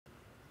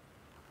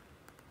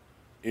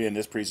In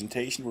this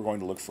presentation, we're going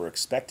to look for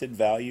expected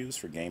values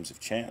for games of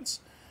chance,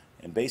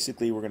 and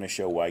basically we're going to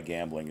show why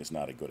gambling is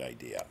not a good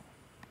idea.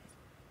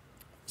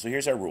 So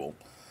here's our rule.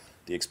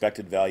 The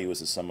expected value is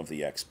the sum of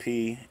the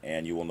XP,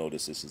 and you will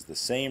notice this is the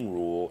same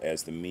rule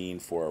as the mean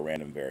for a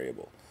random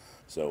variable.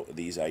 So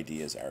these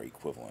ideas are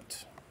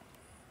equivalent.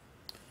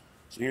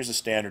 So here's a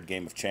standard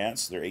game of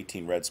chance. There are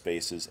 18 red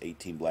spaces,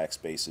 18 black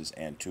spaces,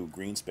 and 2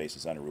 green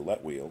spaces on a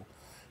roulette wheel.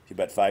 If you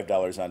bet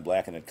 $5 on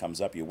black and it comes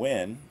up, you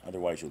win,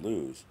 otherwise you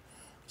lose.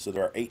 So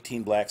there are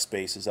 18 black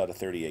spaces out of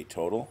 38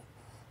 total,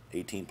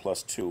 18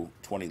 plus 2,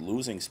 20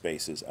 losing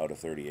spaces out of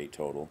 38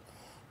 total.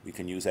 We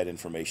can use that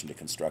information to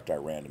construct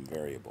our random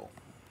variable.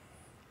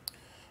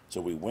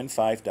 So we win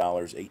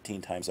 $5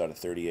 18 times out of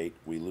 38,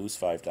 we lose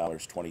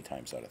 $5 20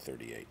 times out of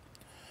 38.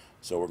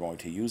 So we're going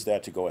to use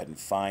that to go ahead and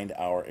find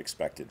our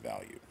expected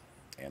value.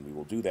 And we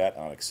will do that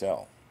on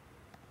Excel.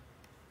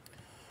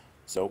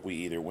 So we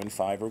either win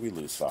 5 or we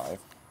lose 5.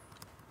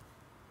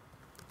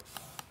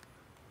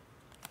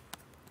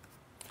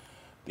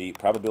 The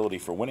probability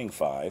for winning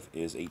 5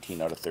 is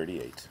 18 out of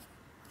 38.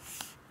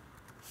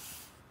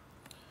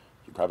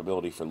 The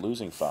probability for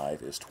losing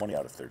 5 is 20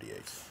 out of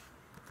 38.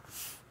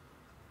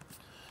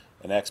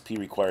 And XP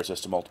requires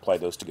us to multiply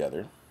those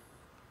together.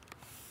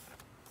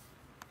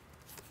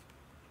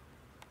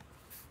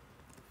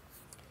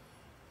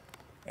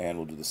 And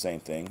we'll do the same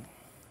thing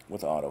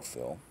with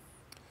autofill.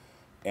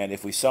 And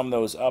if we sum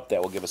those up,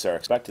 that will give us our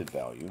expected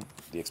value.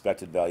 The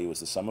expected value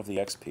is the sum of the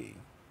XP.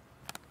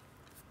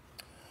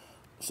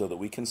 So that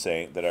we can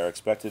say that our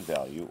expected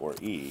value, or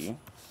E,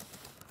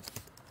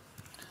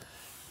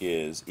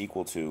 is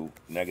equal to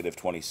negative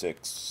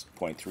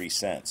 26.3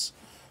 cents.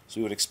 So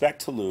we would expect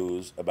to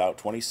lose about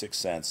 26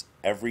 cents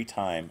every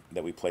time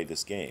that we play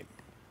this game.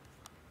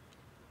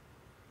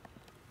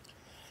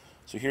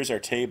 So here's our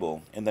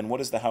table, and then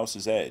what is the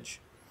house's edge?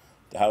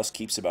 The house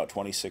keeps about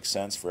 26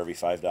 cents for every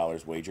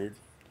 $5 wagered.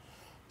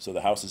 So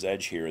the house's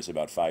edge here is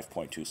about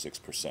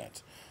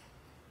 5.26%.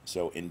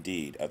 So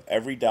indeed, of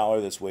every dollar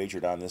that's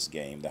wagered on this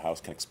game, the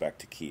house can expect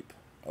to keep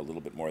a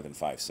little bit more than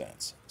 5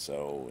 cents.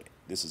 So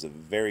this is a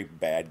very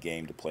bad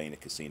game to play in a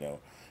casino.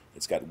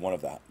 It's got one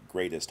of the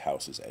greatest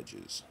house's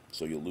edges.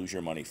 So you'll lose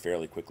your money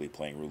fairly quickly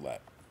playing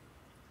roulette.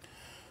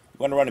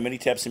 We're going to run a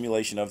Minitab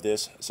simulation of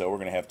this. So we're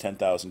going to have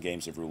 10,000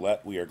 games of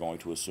roulette. We are going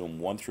to assume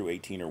 1 through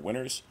 18 are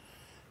winners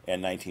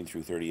and 19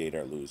 through 38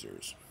 are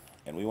losers.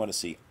 And we want to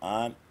see,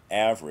 on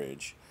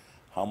average,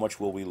 how much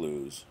will we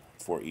lose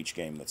for each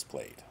game that's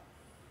played.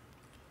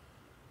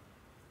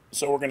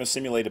 So we're going to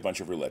simulate a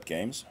bunch of roulette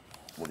games.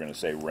 We're going to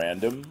say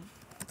random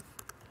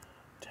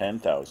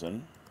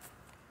 10,000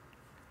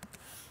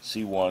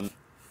 C1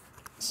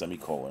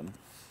 semicolon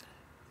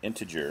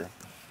integer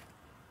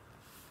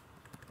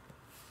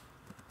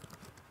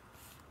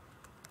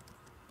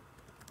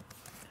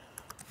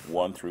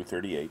 1 through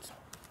 38.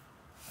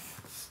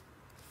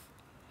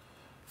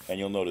 And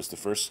you'll notice the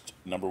first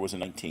number was a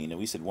 19, and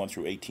we said 1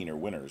 through 18 are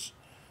winners,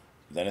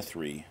 then a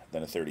 3,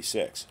 then a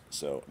 36.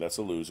 So that's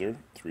a loser.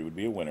 3 would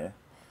be a winner.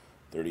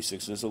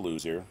 36 is a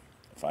loser.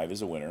 5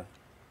 is a winner.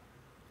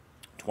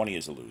 20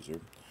 is a loser.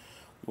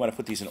 We want to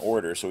put these in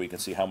order so we can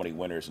see how many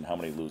winners and how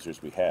many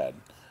losers we had.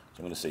 So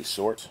I'm going to say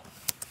sort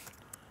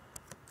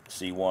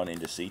C1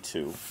 into C2,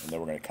 and then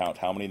we're going to count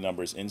how many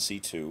numbers in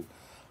C2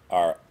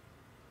 are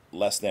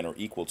less than or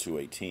equal to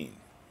 18.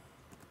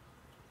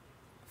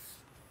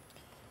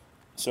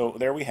 So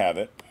there we have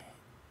it.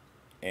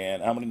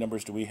 And how many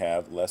numbers do we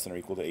have less than or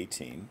equal to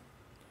 18?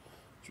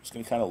 Just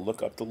going to kind of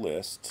look up the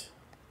list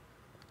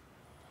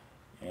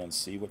and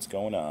see what's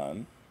going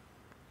on.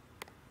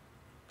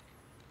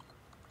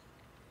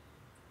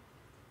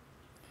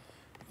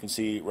 You can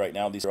see right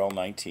now these are all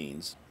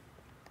 19s.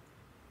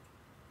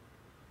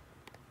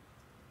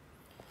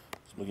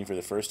 So looking for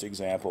the first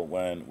example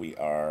when we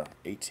are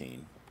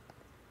 18.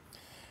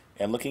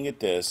 And looking at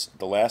this,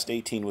 the last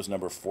 18 was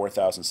number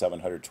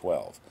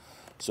 4,712.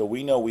 So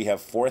we know we have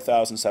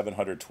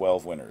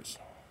 4,712 winners.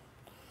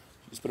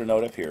 Just put a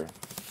note up here.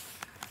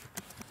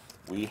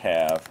 We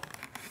have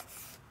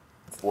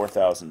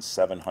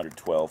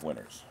 4,712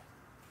 winners.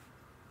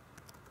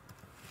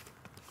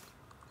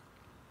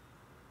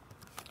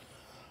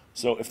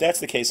 So if that's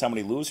the case, how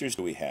many losers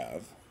do we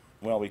have?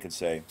 Well, we could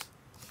say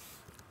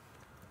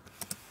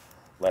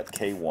let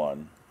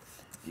K1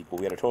 equal,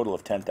 we had a total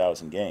of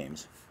 10,000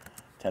 games.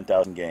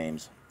 10,000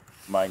 games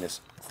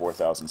minus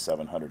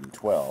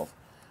 4,712.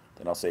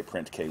 Then I'll say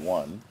print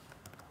K1.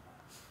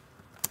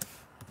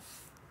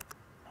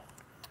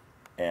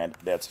 And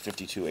that's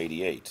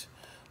 5288.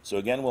 So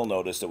again, we'll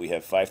notice that we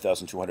have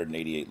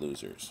 5,288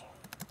 losers.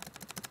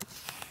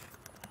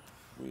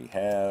 We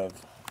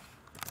have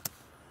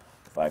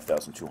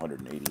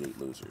 5,288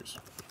 losers.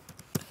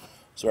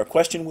 So our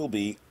question will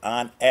be,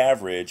 on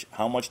average,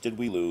 how much did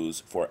we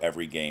lose for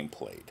every game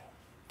played?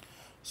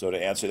 So to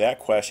answer that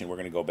question, we're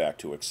going to go back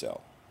to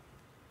Excel.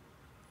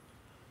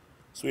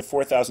 So we have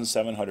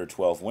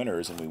 4,712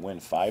 winners, and we win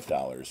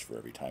 $5 for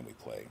every time we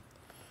play.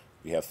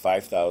 We have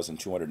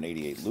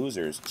 5,288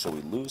 losers, so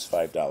we lose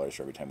 $5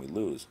 for every time we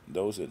lose. In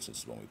those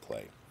instances when we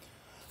play.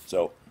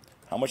 So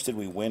how much did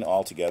we win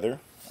altogether?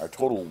 Our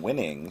total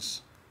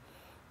winnings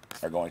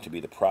are going to be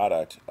the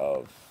product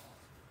of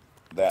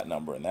that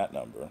number and that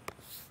number.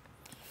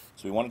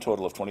 So we won a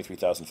total of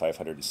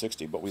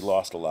 23,560, but we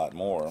lost a lot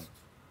more,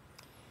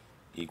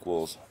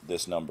 equals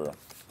this number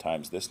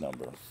times this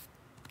number.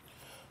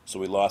 So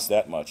we lost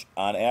that much.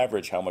 On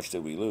average, how much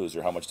did we lose,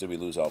 or how much did we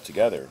lose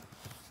altogether?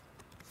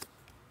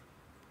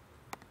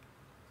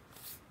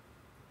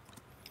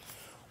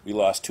 We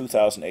lost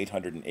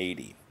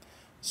 2,880.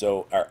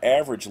 So our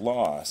average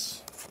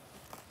loss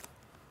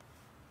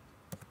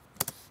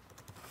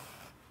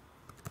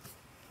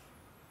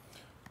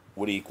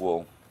would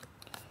equal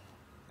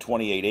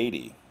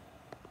 2880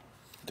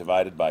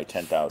 divided by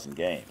 10,000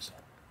 games.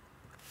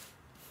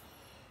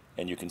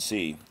 And you can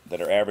see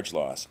that our average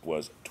loss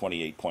was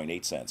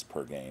 28.8 cents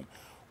per game,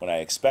 when I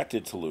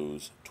expected to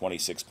lose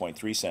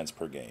 26.3 cents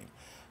per game.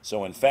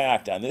 So in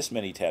fact, on this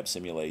Minitab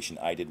simulation,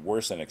 I did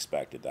worse than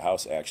expected. The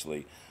house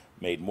actually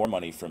made more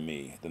money from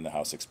me than the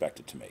house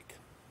expected to make.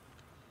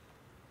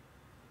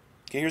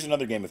 Okay, here's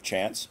another game of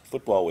chance,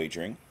 football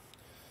wagering.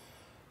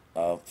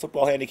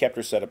 Football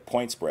handicappers set a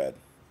point spread,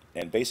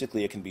 and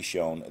basically it can be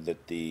shown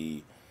that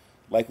the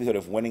likelihood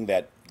of winning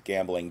that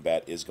gambling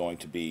bet is going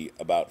to be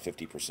about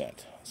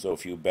 50%. So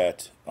if you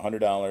bet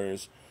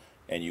 $100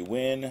 and you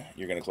win,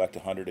 you're going to collect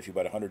 $100. If you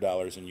bet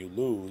 $100 and you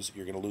lose,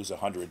 you're going to lose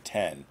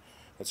 $110.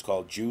 That's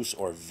called juice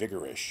or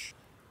vigorish.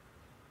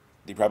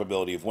 The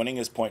probability of winning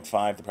is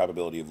 0.5. The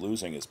probability of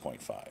losing is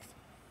 0.5.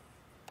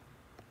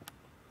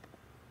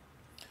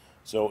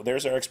 So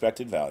there's our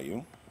expected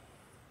value.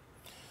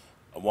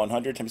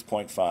 100 times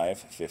 0.5,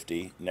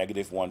 50.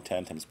 Negative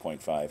 110 times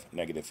 0.5,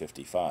 negative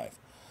 55.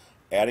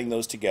 Adding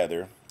those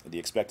together, the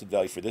expected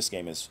value for this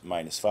game is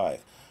minus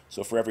 5.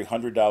 So for every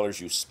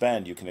 $100 you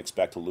spend, you can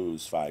expect to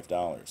lose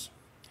 $5.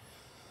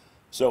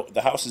 So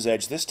the house's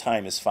edge this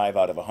time is 5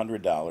 out of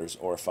 $100,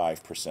 or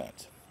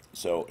 5%.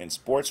 So in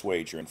sports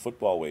wager and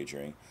football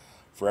wagering,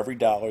 for every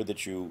dollar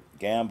that you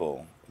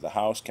gamble, the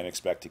house can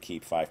expect to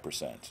keep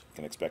 5%,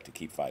 can expect to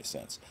keep 5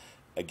 cents.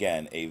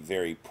 Again, a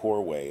very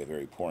poor way, a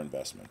very poor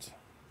investment.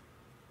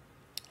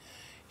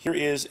 Here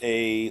is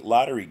a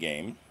lottery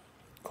game.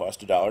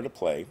 Cost $1 to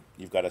play.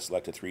 You've got to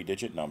select a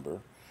 3-digit number.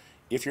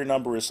 If your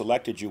number is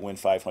selected, you win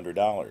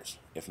 $500.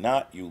 If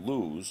not, you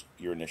lose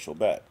your initial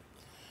bet.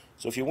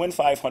 So if you win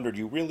 $500,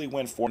 you really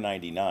win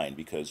 $499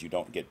 because you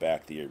don't get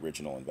back the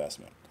original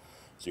investment.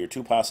 So your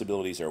two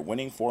possibilities are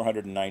winning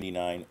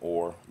 $499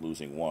 or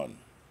losing 1.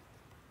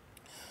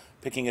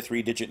 Picking a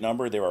 3-digit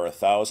number, there are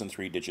 1,000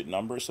 3-digit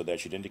numbers, so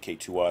that should indicate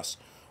to us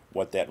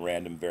what that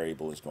random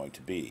variable is going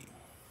to be.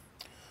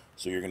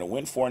 So you're going to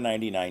win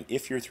 $499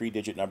 if your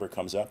 3-digit number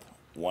comes up,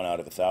 1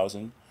 out of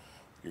 1,000.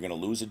 You're going to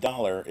lose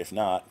 $1, if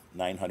not,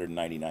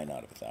 999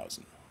 out of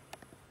 1,000.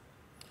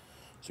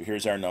 So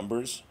here's our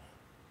numbers.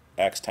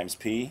 X times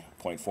P,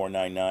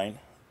 0.499.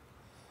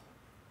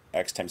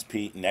 X times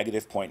P,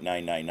 negative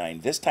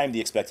 0.999. This time the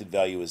expected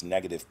value is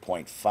negative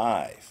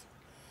 0.5.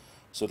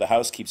 So the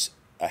house keeps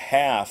a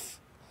half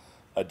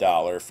a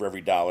dollar for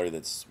every dollar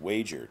that's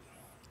wagered.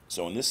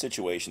 So in this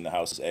situation, the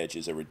house's edge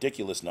is a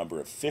ridiculous number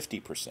of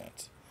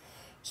 50%.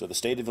 So the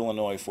state of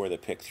Illinois, for the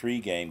Pick 3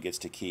 game, gets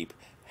to keep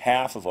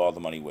half of all the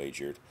money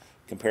wagered,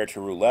 compared to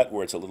Roulette,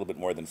 where it's a little bit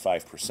more than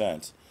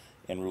 5%.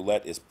 And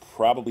Roulette is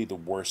probably the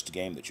worst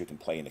game that you can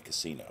play in a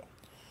casino.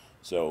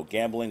 So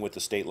gambling with the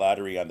state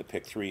lottery on the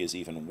Pick 3 is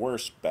even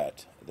worse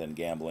bet than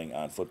gambling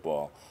on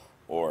football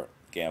or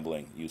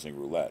gambling using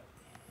Roulette.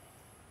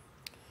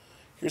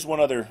 Here's one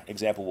other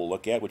example we'll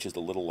look at, which is the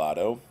Little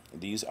Lotto.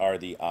 These are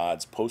the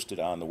odds posted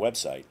on the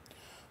website.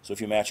 So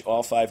if you match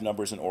all 5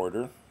 numbers in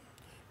order,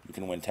 you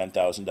can win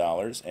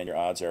 $10,000, and your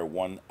odds are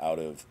 1 out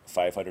of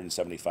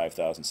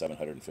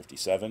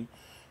 575,757.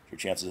 Your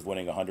chances of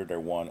winning 100 are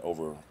 1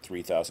 over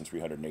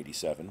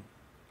 3,387.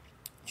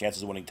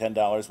 Chances of winning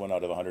 $10, 1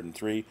 out of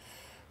 103.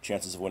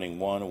 Chances of winning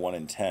 1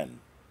 in 10.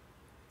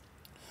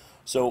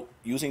 So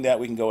using that,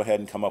 we can go ahead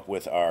and come up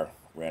with our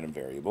random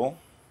variable.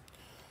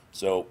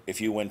 So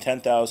if you win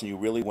 10,000, you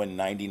really win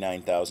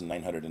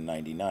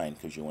 99,999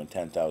 because you win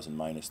 10,000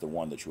 minus the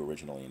 1 that you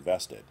originally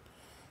invested.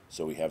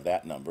 So we have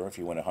that number. If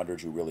you win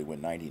 100, you really win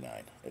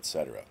 99,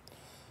 etc.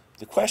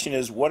 The question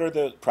is, what are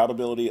the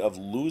probability of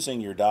losing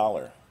your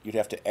dollar? You'd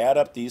have to add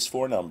up these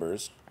 4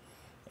 numbers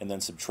and then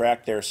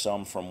subtract their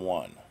sum from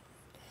 1.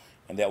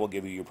 And that will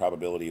give you your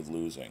probability of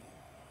losing.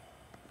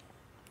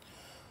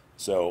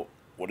 So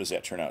what does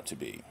that turn out to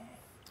be?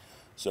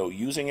 So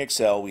using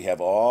Excel, we have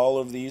all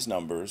of these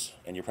numbers,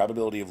 and your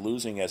probability of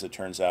losing, as it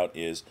turns out,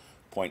 is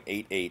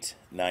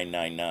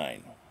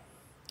 0.88999.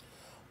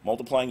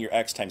 Multiplying your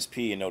x times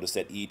p, and notice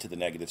that e to the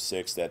negative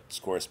 6, that's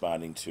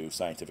corresponding to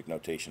scientific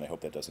notation. I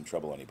hope that doesn't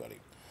trouble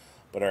anybody.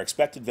 But our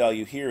expected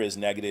value here is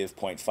negative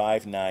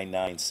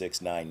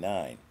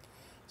 0.599699.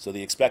 So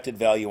the expected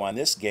value on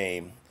this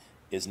game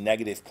is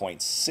negative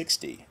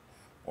 0.60,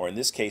 or in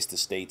this case, the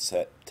state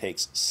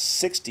takes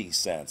 60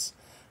 cents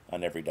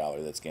on every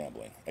dollar that's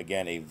gambling.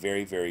 Again, a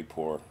very, very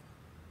poor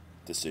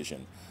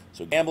decision.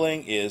 So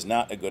gambling is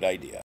not a good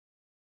idea.